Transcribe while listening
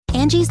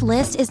Angie's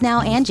List is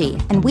now Angie,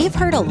 and we've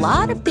heard a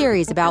lot of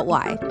theories about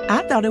why.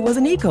 I thought it was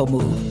an eco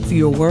move.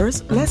 Fewer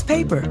words, less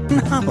paper.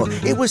 No,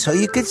 it was so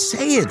you could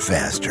say it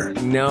faster.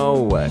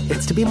 No,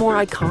 it's to be more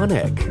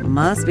iconic.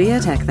 Must be a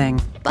tech thing.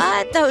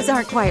 But those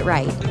aren't quite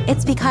right.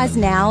 It's because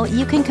now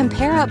you can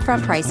compare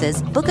upfront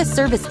prices, book a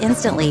service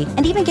instantly,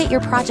 and even get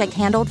your project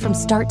handled from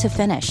start to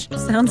finish.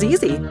 Sounds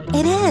easy.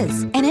 It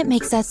is, and it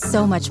makes us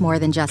so much more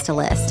than just a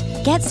list.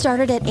 Get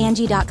started at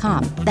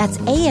Angie.com. That's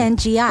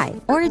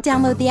ANGI, or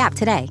download the app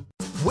today.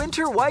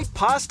 Winter white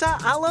pasta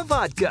alla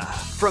vodka.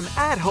 From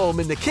At Home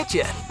in the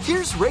Kitchen,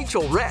 here's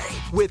Rachael Ray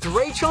with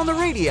Rach on the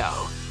Radio.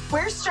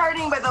 We're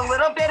starting with a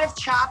little bit of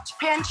chopped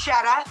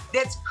pancetta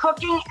that's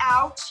cooking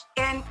out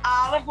in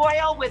olive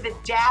oil with a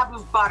dab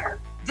of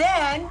butter.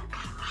 Then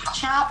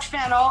chopped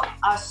fennel,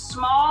 a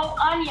small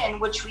onion,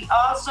 which we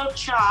also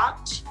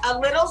chopped, a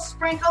little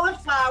sprinkle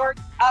of flour,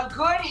 a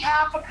good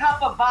half a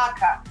cup of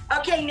vodka.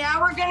 Okay,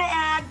 now we're gonna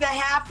add the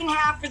half and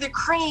half for the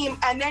cream,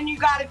 and then you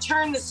gotta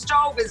turn the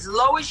stove as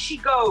low as she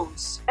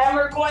goes. And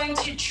we're going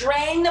to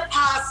drain the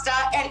pasta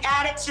and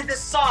add it to the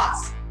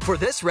sauce. For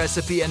this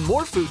recipe and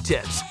more food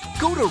tips,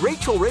 go to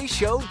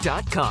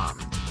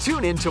RachelRayShow.com.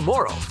 Tune in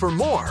tomorrow for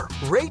more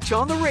Rach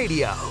on the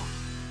Radio.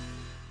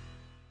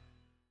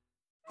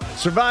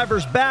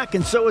 Survivor's back,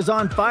 and so is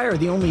On Fire,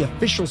 the only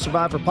official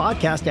Survivor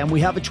podcast, and we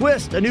have a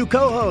twist, a new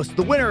co-host,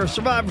 the winner of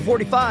Survivor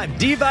 45,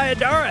 Dee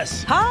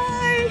Valladares.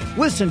 Hi!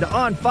 Listen to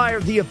On Fire,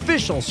 the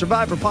official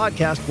Survivor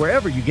podcast,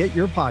 wherever you get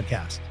your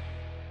podcast.